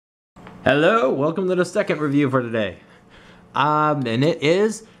Hello, welcome to the second review for today. And it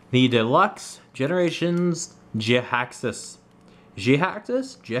is the Deluxe Generations Jhiaxus.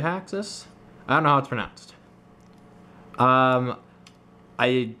 Jhiaxus? Jhiaxus? I don't know how it's pronounced.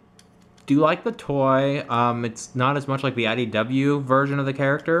 I do like the toy. It's not as much like the IDW version of the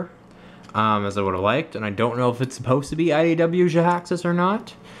character, as I would have liked, and I don't know if it's supposed to be IDW Jhiaxus or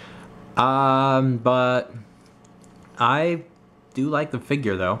not. But I do like the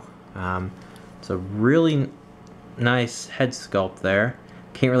figure though. It's a really nice head sculpt there.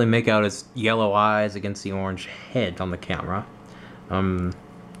 Can't really make out his yellow eyes against the orange head on the camera.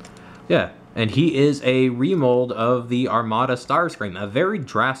 Yeah, and he is a remold of the Armada Starscream. A very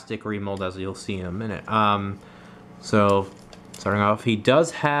drastic remold, as you'll see in a minute. So, starting off, he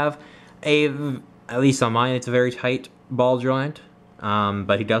does have at least on mine, it's a very tight ball joint.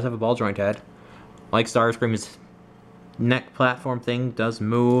 But he does have a ball joint head. Like Starscream, his neck platform thing does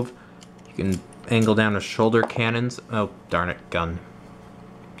move. You can angle down his shoulder cannons. Oh, darn it, gun.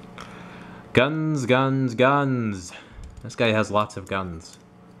 Guns, guns, guns. This guy has lots of guns.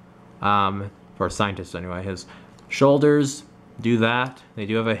 For a scientist anyway. His shoulders do that. They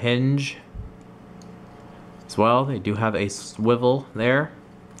do have a hinge as well. They do have a swivel there.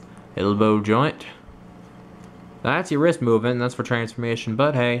 Elbow joint. That's your wrist movement. That's for transformation,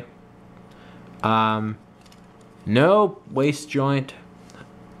 but hey. No waist joint.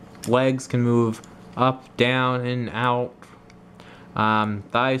 Legs can move up, down, and out.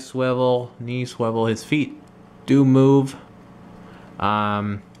 Thigh swivel, knee swivel. His feet do move.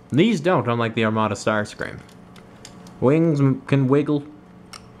 Knees don't, unlike the Armada Starscream. Wings can wiggle.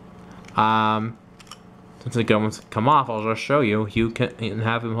 Since the guns come off, I'll just show you. You can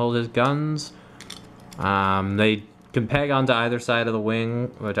have him hold his guns. They can peg onto either side of the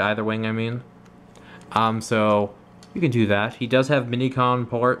wing, or to either wing, I mean. So you can do that. He does have minicon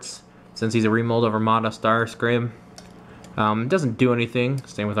ports, since he's a remold of Armada Starscream. Doesn't do anything.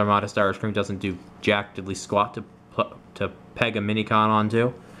 Same with Armada Starscream, doesn't do jack diddly squat to peg a minicon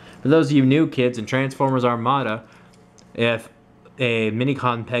onto. For those of you new kids in Transformers Armada, if a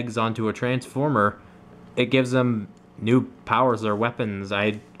minicon pegs onto a Transformer, it gives them new powers or weapons.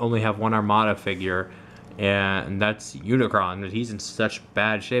 I only have one Armada figure, and that's Unicron. He's in such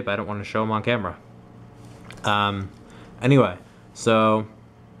bad shape, I don't want to show him on camera. Anyway, so,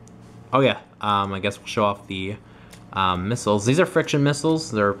 oh yeah, I guess we'll show off the missiles. These are friction missiles.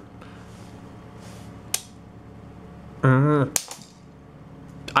 They're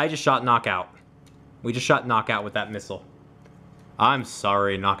I just shot Knockout. We just shot Knockout with that missile. I'm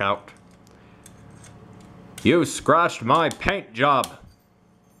sorry, Knockout. You scratched my paint job.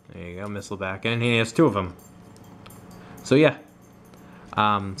 There you go, missile back in. He has two of them. So yeah.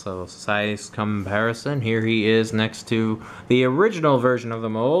 So size comparison. Here he is next to the original version of the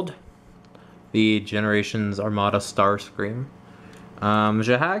mold. The Generations Armada Starscream.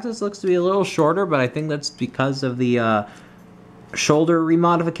 Jhiaxus looks to be a little shorter, but I think that's because of the shoulder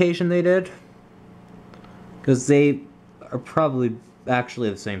remodification they did. Because they are probably actually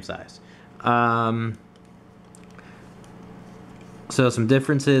the same size. So some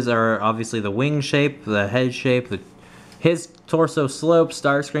differences are obviously the wing shape, the head shape, his torso slopes.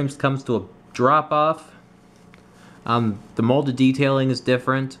 Starscream's comes to a drop-off. The molded detailing is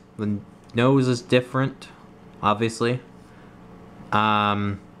different. The nose is different, obviously.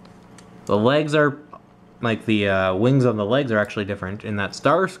 The legs are, like the wings on the legs are actually different in that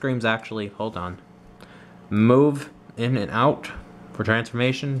Starscream's actually, hold on, move in and out for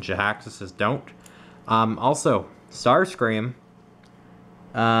transformation. Jhiaxus's don't. Also, Starscream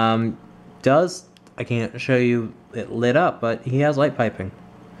does, I can't show you it lit up, but he has light piping.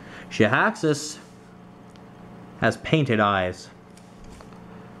 Jhiaxus has painted eyes.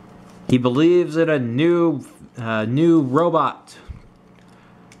 He believes in a new robot,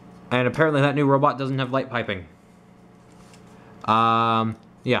 and apparently that new robot doesn't have light piping.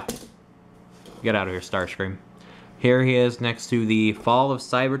 Yeah. Get out of here, Starscream. Here he is next to the Fall of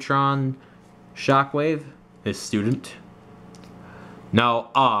Cybertron Shockwave, his student.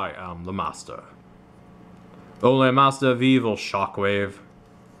 Now I am the master. Only a master of evil, Shockwave.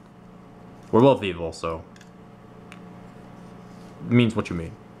 We're both evil, so it means what you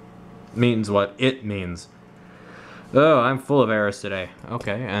mean. It means what it means. Oh, I'm full of errors today.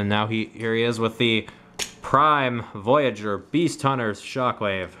 Okay, and now here he is with the Prime Voyager Beast Hunters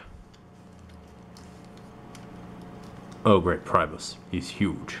Shockwave. Oh, great Primus. He's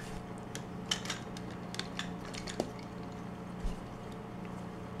huge.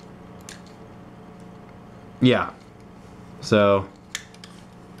 Yeah. So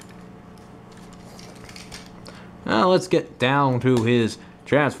let's get down to his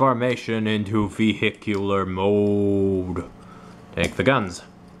Transformation into vehicular mode. Take the guns.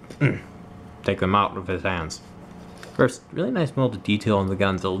 Take them out of his hands. First, really nice molded detail on the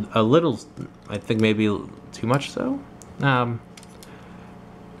guns. A little, I think maybe too much so. Don't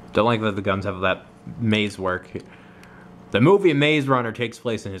like that the guns have that maze work. The movie Maze Runner takes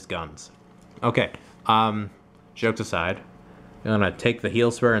place in his guns. Okay, jokes aside. I'm gonna take the heel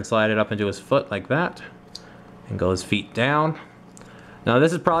spur and slide it up into his foot like that. And go his feet down. Now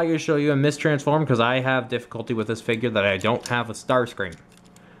this is probably going to show you a mistransform because I have difficulty with this figure that I don't have a Starscream.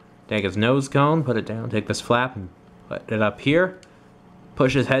 Take his nose cone, put it down, take this flap and put it up here.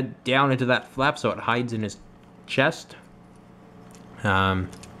 Push his head down into that flap so it hides in his chest. And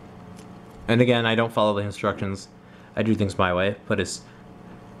again, I don't follow the instructions. I do things my way. Put his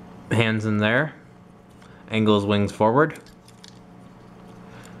hands in there. Angle his wings forward.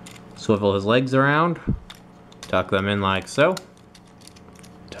 Swivel his legs around. Tuck them in like so.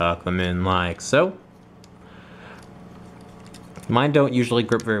 Tuck them in like so. Mine don't usually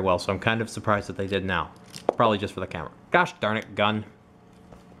grip very well, so I'm kind of surprised that they did now. Probably just for the camera. Gosh darn it, gun.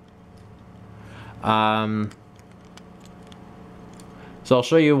 So I'll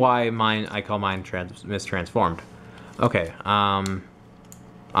show you why I call mine mistransformed. Okay, we're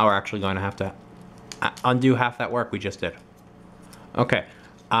actually going to have to undo half that work we just did. Okay,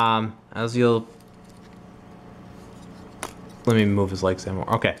 as you'll... Let me move his legs down more.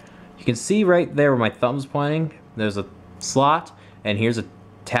 Okay, you can see right there where my thumb's pointing, there's a slot, and here's a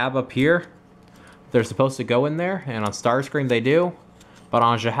tab up here. They're supposed to go in there, and on Starscream they do. But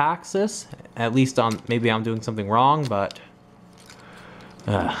on Jhiaxus, at least on... Maybe I'm doing something wrong, but...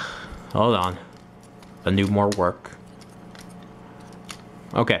 hold on. Undo more work.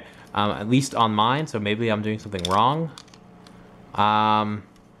 Okay, at least on mine, so maybe I'm doing something wrong.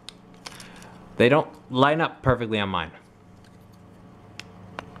 They don't line up perfectly on mine.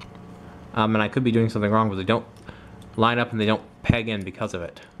 And I could be doing something wrong, but they don't line up and they don't peg in because of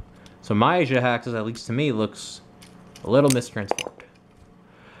it. So my Jhiaxus, at least to me, looks a little mistransformed.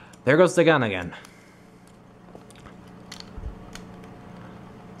 There goes the gun again.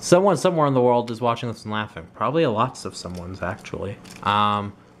 Someone somewhere in the world is watching this and laughing. Probably lots of someone's, actually.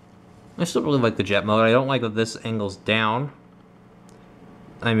 I still really like the jet mode. I don't like that this angle's down.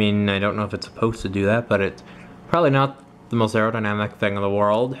 I mean, I don't know if it's supposed to do that, but it's probably not the most aerodynamic thing in the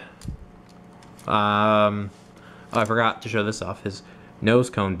world. Oh, I forgot to show this off. His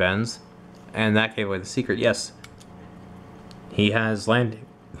nose cone bends, and that gave away the secret. Yes, he has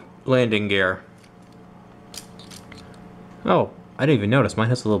landing gear. Oh, I didn't even notice. Mine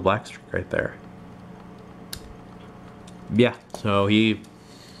has a little black streak right there. Yeah, so he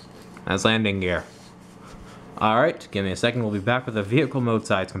has landing gear. Alright, give me a second. We'll be back with a vehicle mode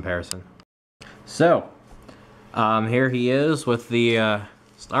size comparison. So, here he is with the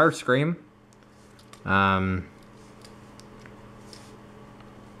Starscream.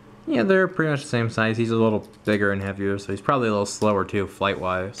 Yeah, they're pretty much the same size. He's a little bigger and heavier, so he's probably a little slower too,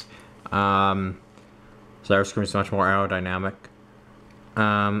 flight-wise. Starscream's much more aerodynamic.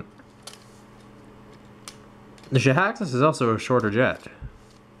 The Jhiaxus is also a shorter jet.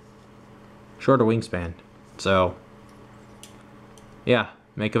 Shorter wingspan. So, yeah,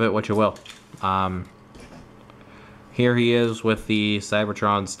 make of it what you will. Here he is with the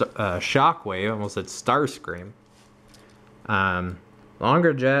Cybertron Shockwave, almost said Starscream.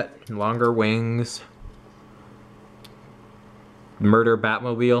 Longer jet, longer wings. Murder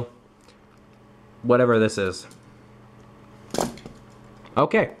Batmobile. Whatever this is.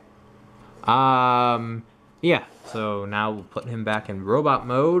 Okay. Yeah, so now we'll put him back in robot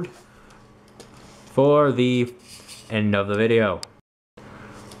mode for the end of the video.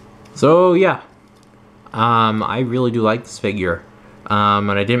 So, yeah. I really do like this figure. And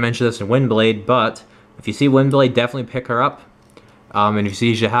I didn't mention this in Windblade, but if you see Windblade, definitely pick her up. And if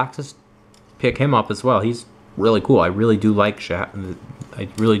you see Jhiaxus, pick him up as well. He's really cool. I really do like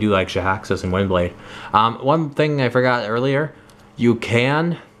Jhiaxus and Windblade. One thing I forgot earlier, you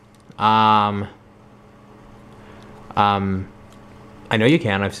can, I know you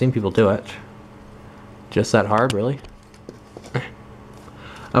can. I've seen people do it. Just that hard, really?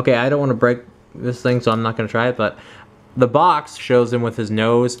 Okay, I don't want to break this thing, so I'm not going to try it, but the box shows him with his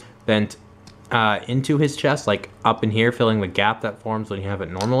nose bent into his chest, like up in here, filling the gap that forms when you have it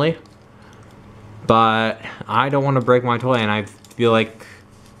normally. But I don't want to break my toy, and I feel like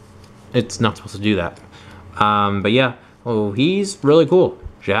it's not supposed to do that. But yeah, oh, he's really cool.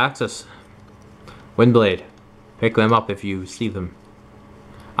 Jhiaxus, Windblade, pick them up if you see them.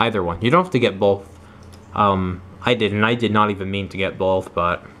 Either one. You don't have to get both. I did, and I did not even mean to get both,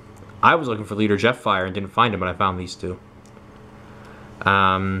 but I was looking for Leader Jetfire and didn't find him, but I found these two.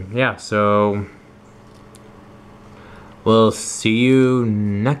 Yeah, so we'll see you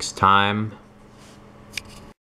next time.